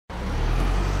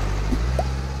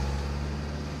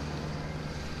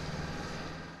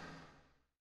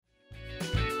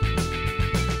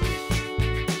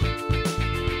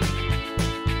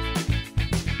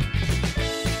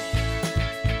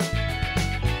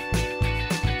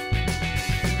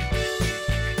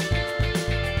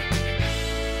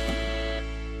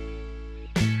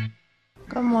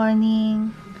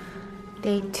morning.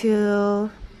 Day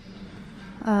 2.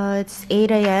 It's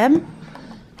 8 a.m.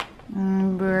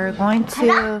 We're going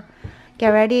to get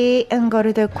ready and go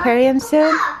to the aquarium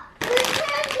soon.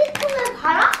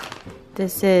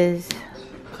 This is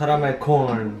caramel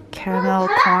corn. Caramel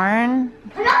corn.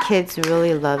 Kids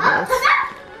really love this.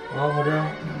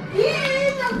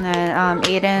 And then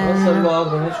Aiden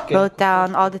wrote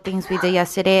down all the things we did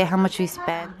yesterday, how much we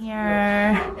spent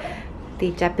here.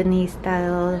 The Japanese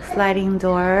style sliding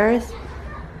doors.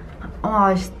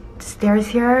 Oh, the stairs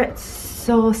here, it's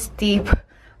so steep.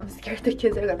 I'm scared the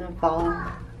kids are gonna fall.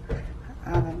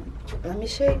 Let me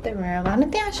show you the room. I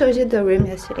don't think I showed you the room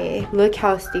yesterday. Look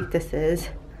how steep this is.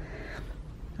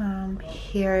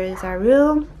 Here is our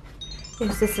room.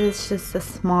 This is just a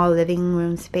small living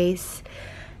room space.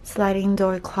 Sliding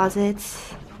door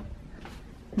closets.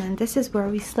 And then this is where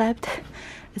we slept.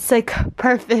 It's like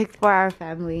perfect for our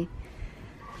family.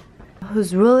 It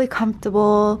was really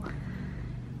comfortable.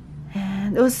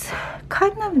 And it was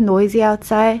kind of noisy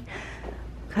outside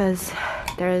because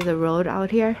there is a road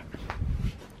out here.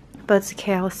 But it's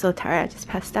okay, I was so tired, I just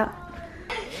passed out.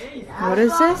 What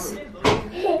is this?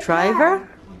 Driver?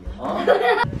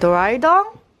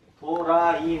 도라이동?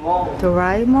 도라이몽.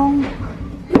 도라이몽?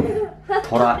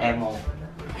 도라에몽.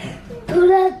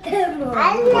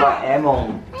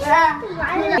 도라에몽.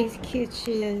 These cute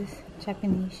shoes,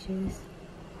 Japanese shoes.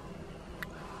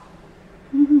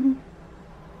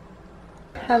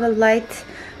 Have a light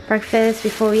breakfast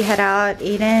before we head out.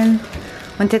 Aiden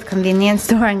went to the convenience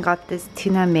store and got this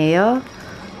tuna mayo,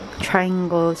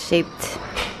 triangle shaped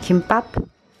kimbap.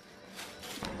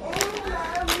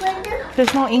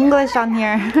 There's no English on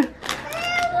here.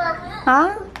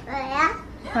 Huh?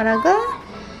 뭐라고?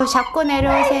 잡고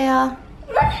내려오세요.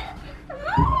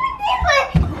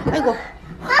 아이고.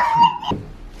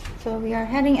 So we are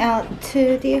heading out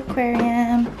to the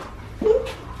aquarium.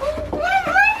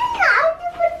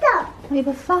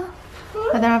 입었어?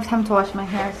 I don't have time to wash my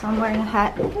hair, so I'm wearing a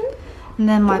hat. And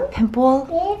then my pimple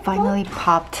finally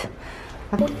popped.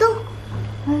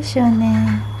 아,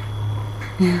 시원해.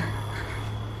 So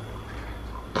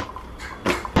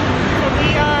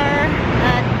we are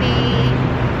at the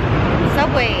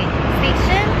subway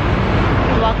station.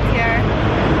 We walked here.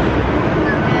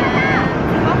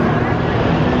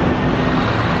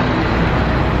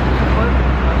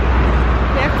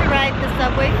 We have to ride the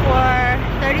subway for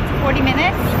 30 to 40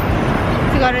 minutes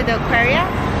to go to the aquarium.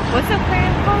 What's the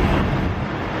aquarium called?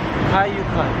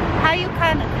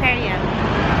 Kaiyukan Aquarium.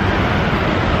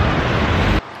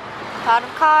 A lot of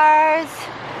cars.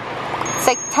 It's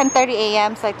like 10:30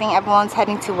 a.m. so I think everyone's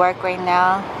heading to work right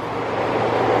now.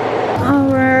 Oh,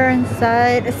 we're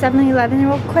inside a 7-Eleven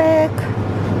real quick.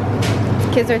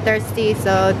 Kids are thirsty,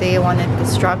 so they wanted the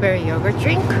strawberry yogurt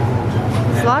drink.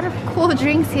 There's a lot of cool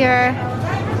drinks here.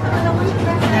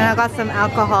 And I got some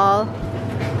alcohol.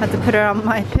 Had to put it on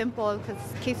my pimple because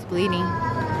it keeps bleeding.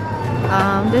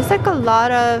 There's like a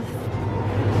lot of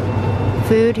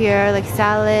food here, like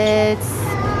salads,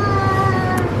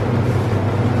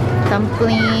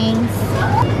 dumplings.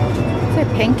 Is it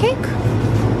pancake?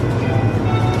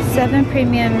 7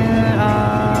 premium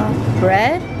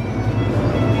bread.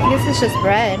 I guess it's just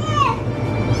bread.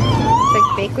 It's like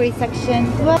bakery section.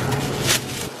 What?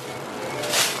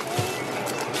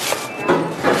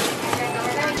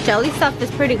 Jelly stuff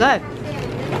is pretty good.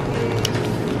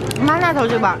 하나 더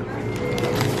줘봐.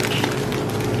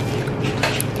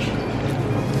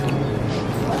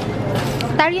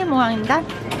 딸기 모양인가?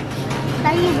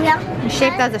 딸기 모양?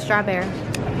 Shaped as a strawberry.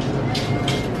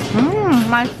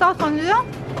 맛있어, 선주야?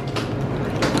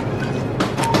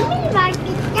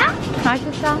 맛있어?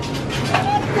 맛있어.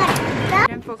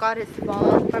 Aaron forgot his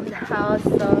phone from the house,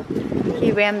 so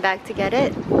he ran back to get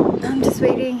it. I'm just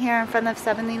waiting here in front of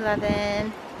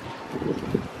 7-Eleven.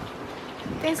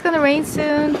 I think it's gonna rain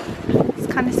soon. It's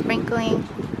kind of sprinkling.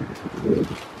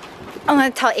 I'm gonna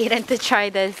tell Aiden to try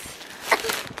this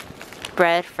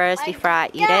bread first before I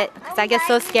eat it, because I get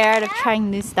so scared of trying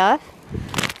new stuff.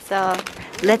 So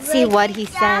let's see what he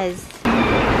says.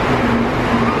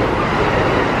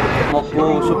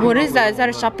 What is that? Is that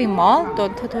a shopping mall?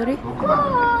 Totori?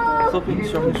 Shopping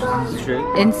street.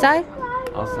 Inside?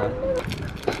 Outside.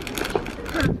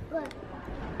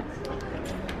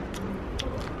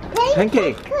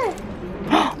 팬케이크.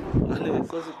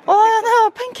 Oh no,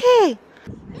 pancake.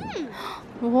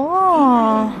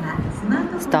 Wow.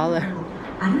 It's $1.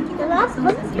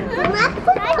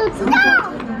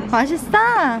 맛있어.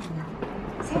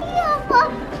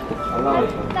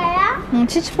 응,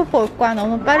 치즈뽀뽀 올 거야.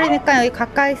 너무 빠르니까 여기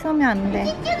가까이 서면 안 돼.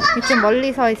 좀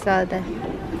멀리 서 있어야 돼.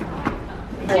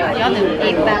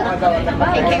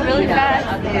 It came really fast.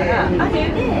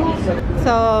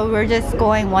 So we're just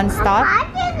going one stop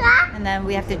and then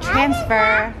we have to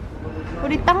transfer.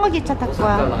 우리 땅거 기차 탈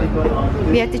거야.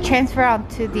 We have to transfer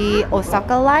onto the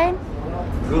Osaka line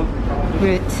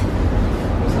route.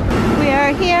 We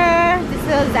are here. This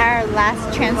is our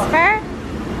last transfer.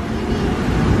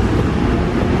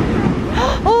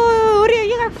 Oh, 우리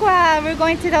여기 갈 거야. We're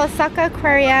going to the Osaka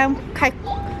Aquarium.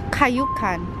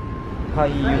 Kaiyukan.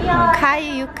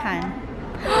 Kaiyukan.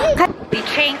 The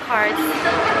train cards.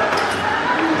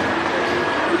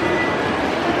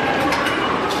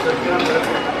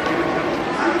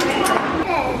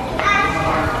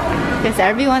 Yes,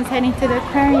 everyone's heading to the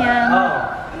aquarium.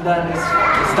 And then it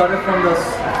started from the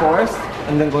forest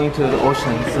and then going to the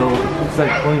ocean. So it's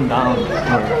like going down.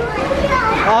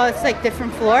 Oh, it's like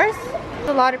different floors.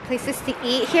 A lot of places to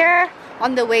eat here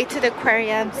on the way to the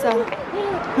aquarium. So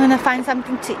I'm gonna find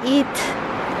something to eat.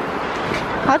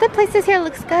 All the places here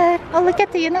looks good. Oh, look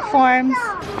at the uniforms.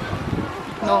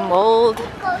 No mold,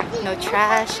 no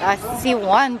trash. I see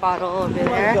one bottle over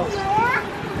there.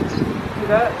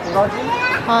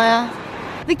 Oh yeah.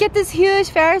 Look at this huge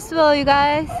Ferris wheel, you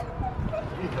guys.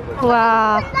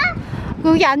 Wow.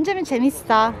 여기 앉으면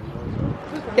재밌어.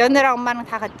 연우랑 엄마랑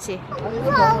다 같이.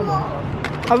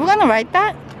 Are we gonna ride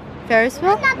that Ferris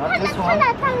wheel?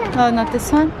 Oh, not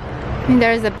this one. I mean,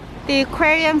 there's the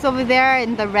aquariums over there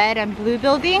in the red and blue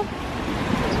building.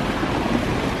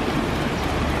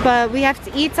 But we have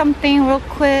to eat something real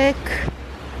quick.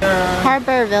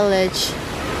 Harbor Village.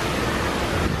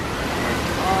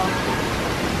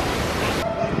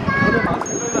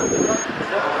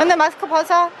 근데 마스크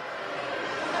벗어.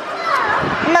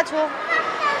 엄마 줘.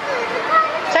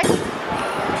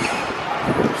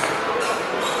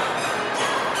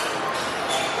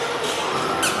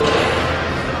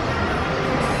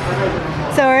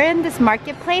 So we're in this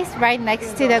marketplace right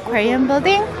next to the aquarium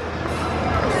building.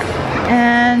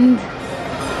 And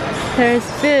there's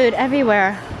food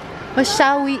everywhere. What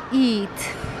shall we eat?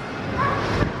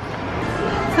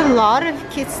 There's a lot of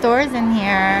cute stores in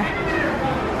here.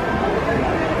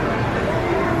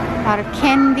 A lot of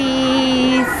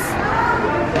candies,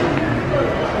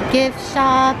 gift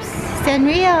shops,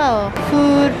 Sanrio,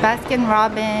 food, Baskin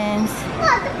Robbins.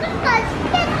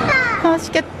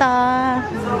 맛있겠다.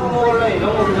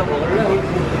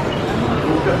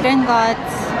 Then got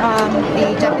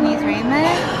the Japanese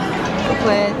ramen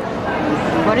with,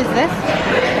 what is this?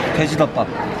 돼지덮밥.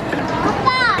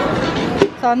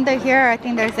 So under here, I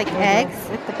think there's like eggs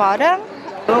at the bottom.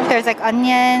 There's like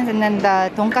onions and then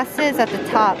the donkasu is at the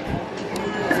top.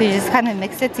 So you just kind of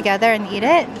mix it together and eat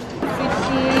it.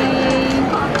 Sushi.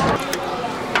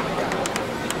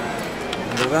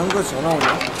 왜 한국에 전화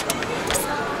오냐?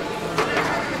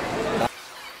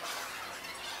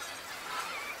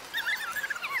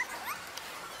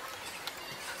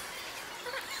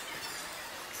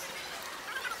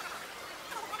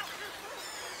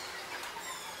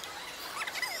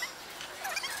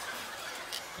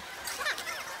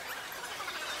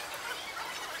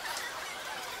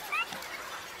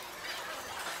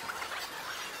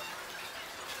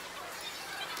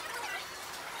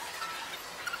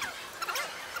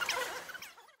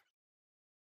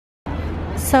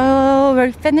 So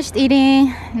we're finished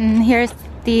eating and here's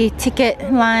the ticket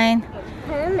line.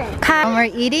 When we're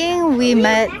eating, we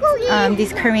met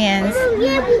these Koreans.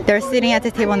 They're sitting at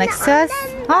the table next to us.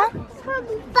 Huh?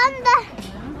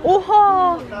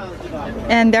 Oh!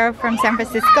 And they're from San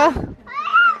Francisco.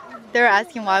 They were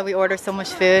asking why we order so much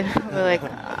food. We're like,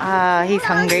 he's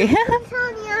hungry.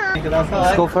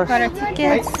 Let's go first. Got our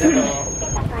tickets.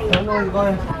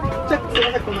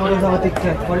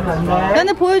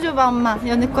 연우 보여줘봐 엄마.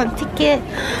 연우 건 티켓.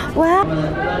 와.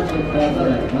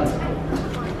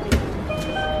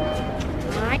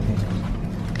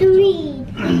 둘이.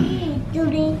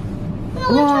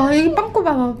 와 여기 빵꾸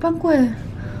봐봐. 빵꾸에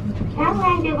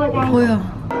보여.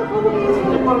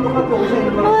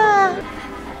 우와.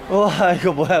 우와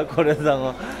이거 뭐야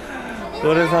고래상어.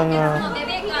 고래상어.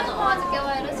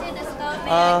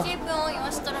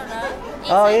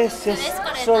 Yes.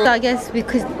 So I guess we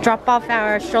could drop off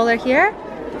our stroller here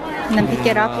and then pick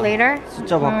it up later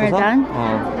숫자 when we're 바꿔서 done.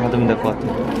 받으면 될 것 같아.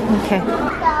 Okay.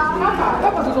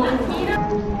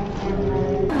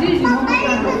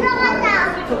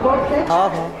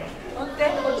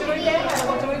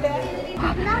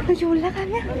 여기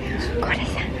올라가면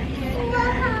고래상어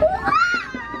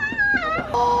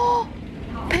있어.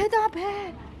 배다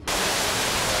배.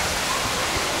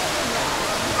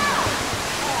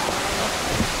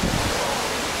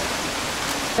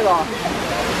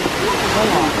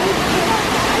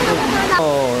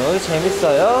 여기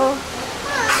재밌어요?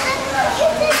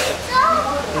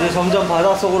 이제 점점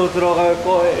바닷속으로 들어갈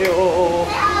거예요.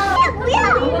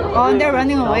 Oh, and they're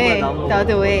running away the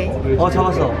other way.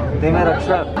 잡았어. They made a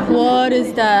trap. What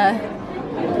is that?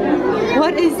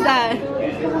 What is that?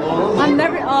 I've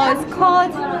never. Oh,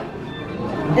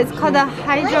 it's called a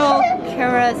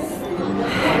hydrochaeris.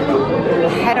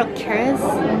 Hydrochaeris?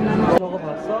 저거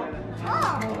봤어?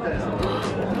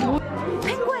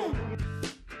 Penguin.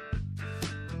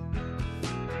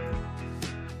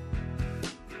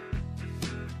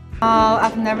 Oh,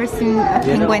 I've never seen a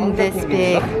penguin this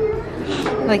big.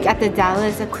 Like at the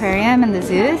Dallas Aquarium and the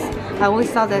zoos, I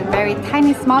always saw the very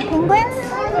tiny, small penguins.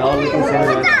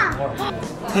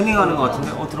 태밍하는 것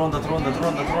같은데? 들어온다.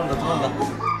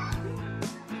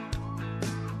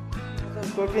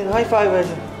 돌핀 하이파이브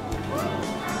해줘.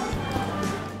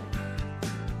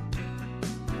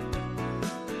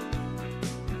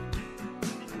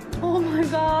 Oh my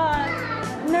god!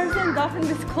 I've never seen a dolphin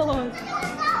this close.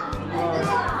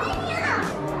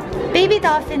 Baby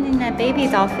dolphin 있네, baby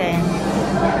dolphin.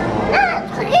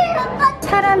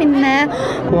 사람 있네.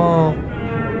 와.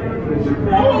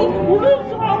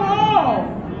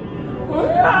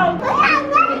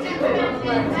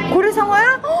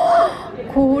 고래상어야?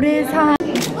 고래상.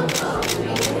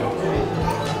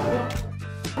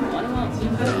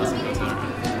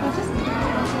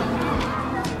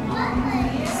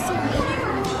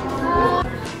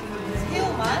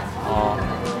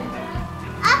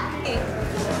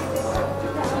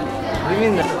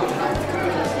 재밌네.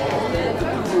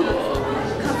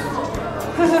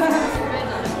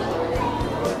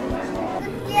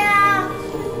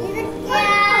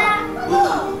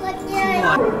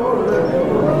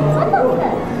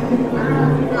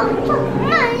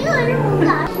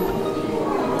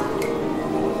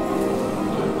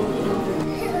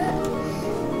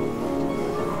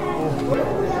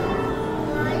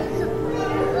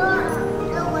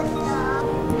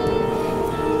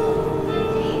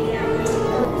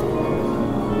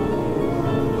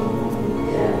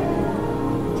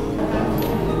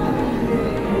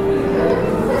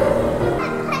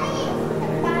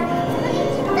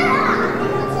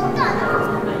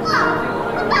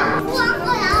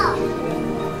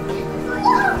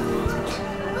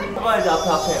 이제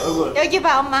앞에 얼굴. 여기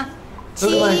봐, 엄마.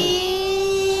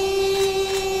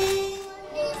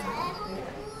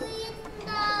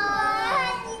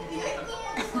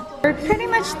 We're pretty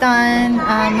much done.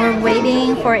 We're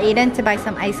waiting for Aiden to buy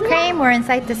some ice cream. We're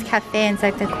inside this cafe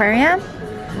inside the aquarium.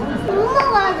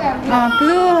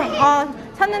 블루.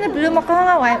 선우는 블루 먹고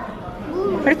형아 와.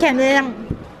 이렇게 그냥.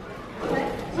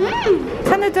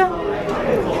 선우도.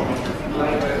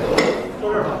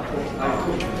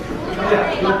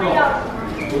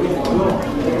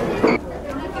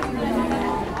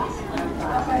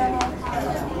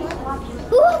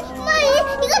 엄마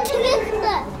이거 되게 큰데.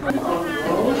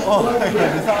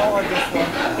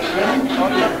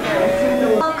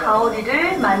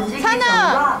 가오리를 만지기 선아!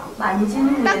 전과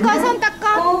만지는 닦아, 손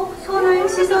닦아. 꼭 손을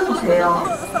씻어주세요.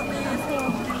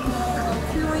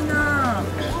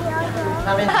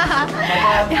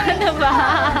 연우 봐.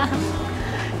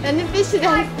 연우 피쉬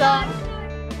됐어.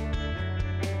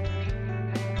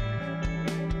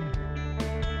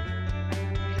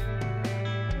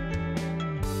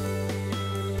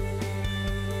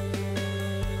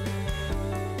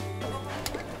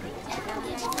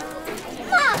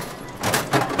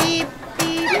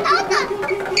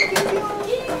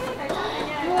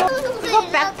 이거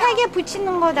백팩에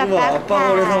붙이는 거다. 이거 백팩. 아빠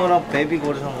고래상어랑 베이비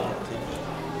고래상어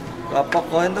같아. 아빠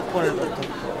거 핸드폰에다 덮어.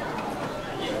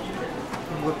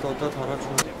 이것도 어디다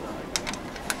달아주면 돼.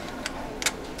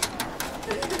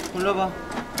 골라봐. 와,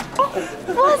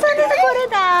 선우도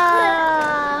고래다.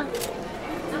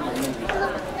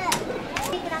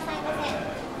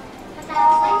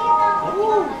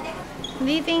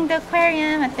 Leaving the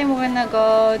aquarium, I think we're gonna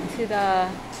go to the,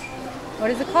 what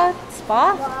is it called?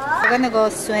 Spa? We're gonna go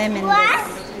swim in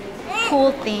this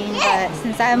pool thing, but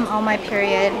since I'm on my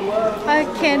period, I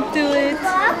can't do it.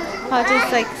 I'll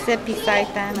just like sit beside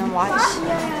them and watch.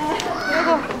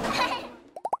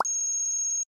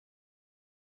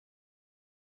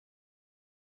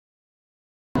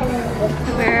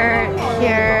 We're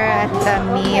here at the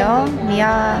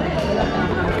Mia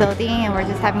building and we're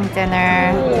just having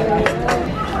dinner.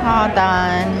 All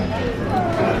done.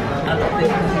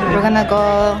 We're gonna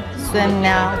go swim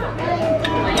now.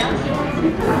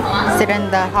 Sit in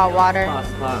the hot water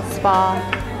spa.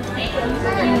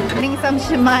 Getting some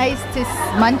shumais to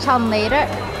munch on later.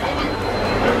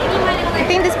 I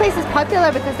think this place is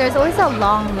popular because there's always a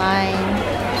long line.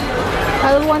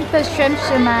 I want the shrimp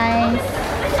shumais.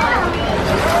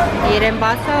 이름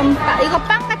버섯. 이거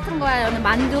빵 같은 거야. 오늘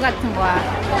만두 같은 거야.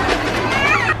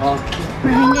 We're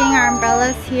hanging our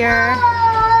umbrellas here.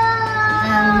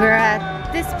 And we're at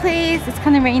this place. It's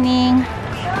kind of raining.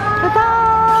 Ta-da!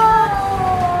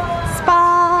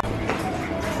 Spa.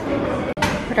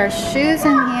 Put our shoes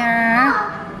in here.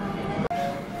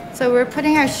 So we're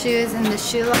putting our shoes in the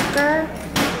shoe locker.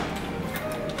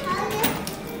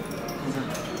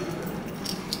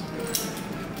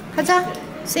 가자.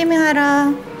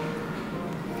 스위밍하러.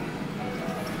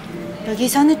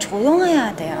 여기서는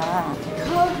조용해야 돼요.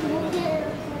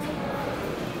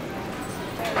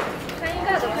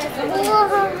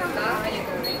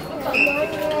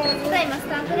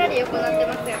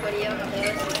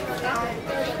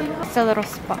 It's a little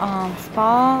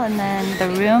spa and then the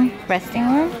room, resting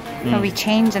room, where we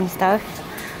change and stuff.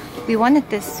 We wanted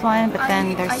this one, but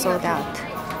then they're sold out.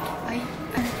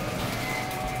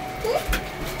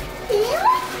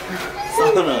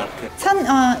 사우나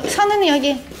같아. 선우는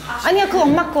여기. 아니야, 그거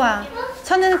엄마 거야.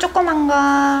 선우는 조그만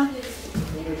거.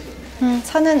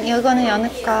 선우는 이거는 여느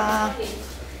거.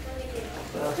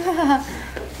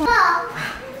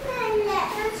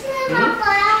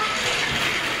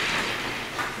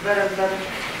 기다려.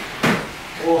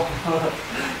 오,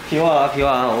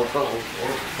 비와. 옷 벗고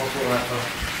가서.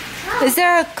 Is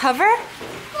there a cover?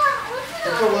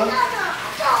 이쪽은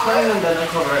서 있는 데는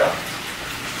커버야.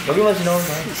 여기만 지나오면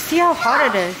돼. See how hot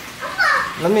it is.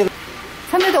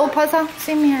 선우도 옷 벗어.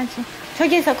 스위밍해야지.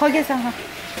 거기서.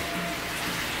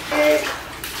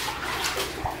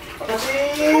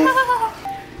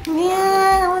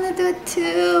 Man, I want to do it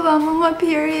too. I'm on my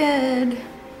period.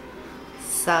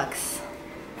 Sucks.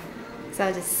 So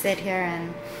I'll just sit here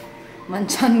and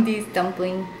munch on these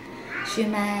dumpling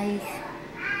shumais.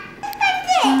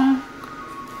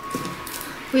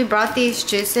 We brought these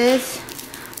juices,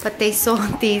 but they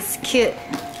sold these cute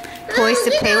toys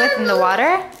to play with in the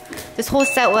water. This whole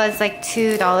set was like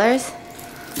 $2,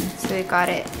 so we got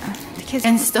it. The kids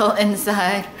are still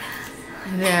inside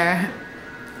there.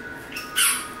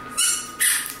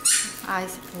 I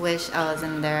wish I was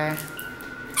in there.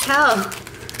 Hell,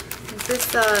 is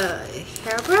this a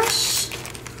hairbrush?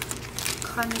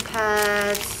 Cotton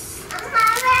pads.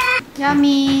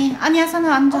 Yummy. 아니야, 선우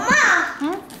앉아.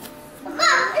 응? 엄마,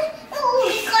 이거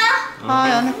우리 거야?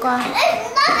 여느 거야.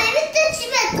 나 내릴 때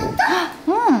집에 있었다?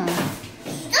 응.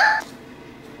 진짜?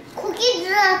 고기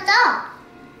들어왔다.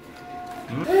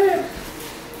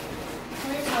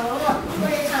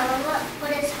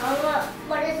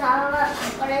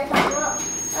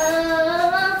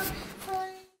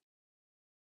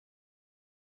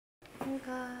 Hey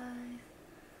guys,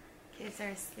 kids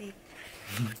are asleep.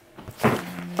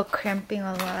 I'm cramping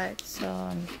a lot, so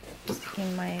I'm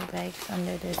sticking my legs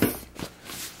under this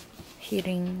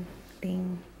heating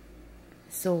thing.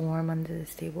 It's so warm under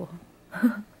this table.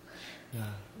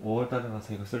 야, 5월달에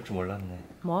가서 이거 쓸 줄 몰랐네.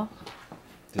 뭐?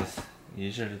 This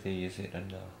usually they use it in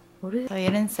the What is it? So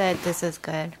Eden said this is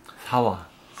good. 사와.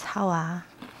 Sawa.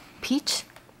 Peach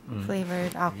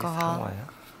flavored alcohol. 사와야?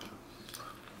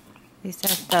 They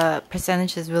said the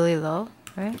percentage is really low,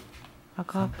 right?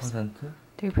 Alcohol 3%?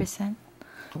 3%?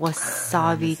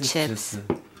 Wasabi chips. 주스.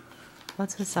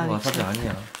 What's wasabi 와사비 chips?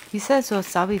 아니야. You said it's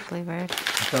wasabi flavored.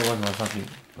 아까 건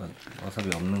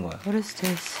와사비 없는 거야. What is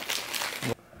this?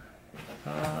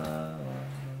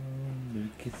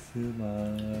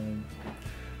 밀키스만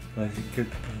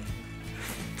맛있겠다.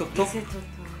 쪽쪽?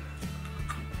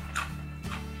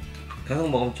 계속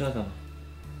먹으면 취하잖아.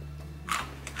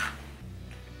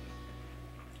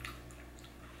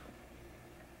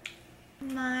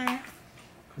 날.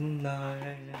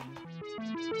 굿나잇.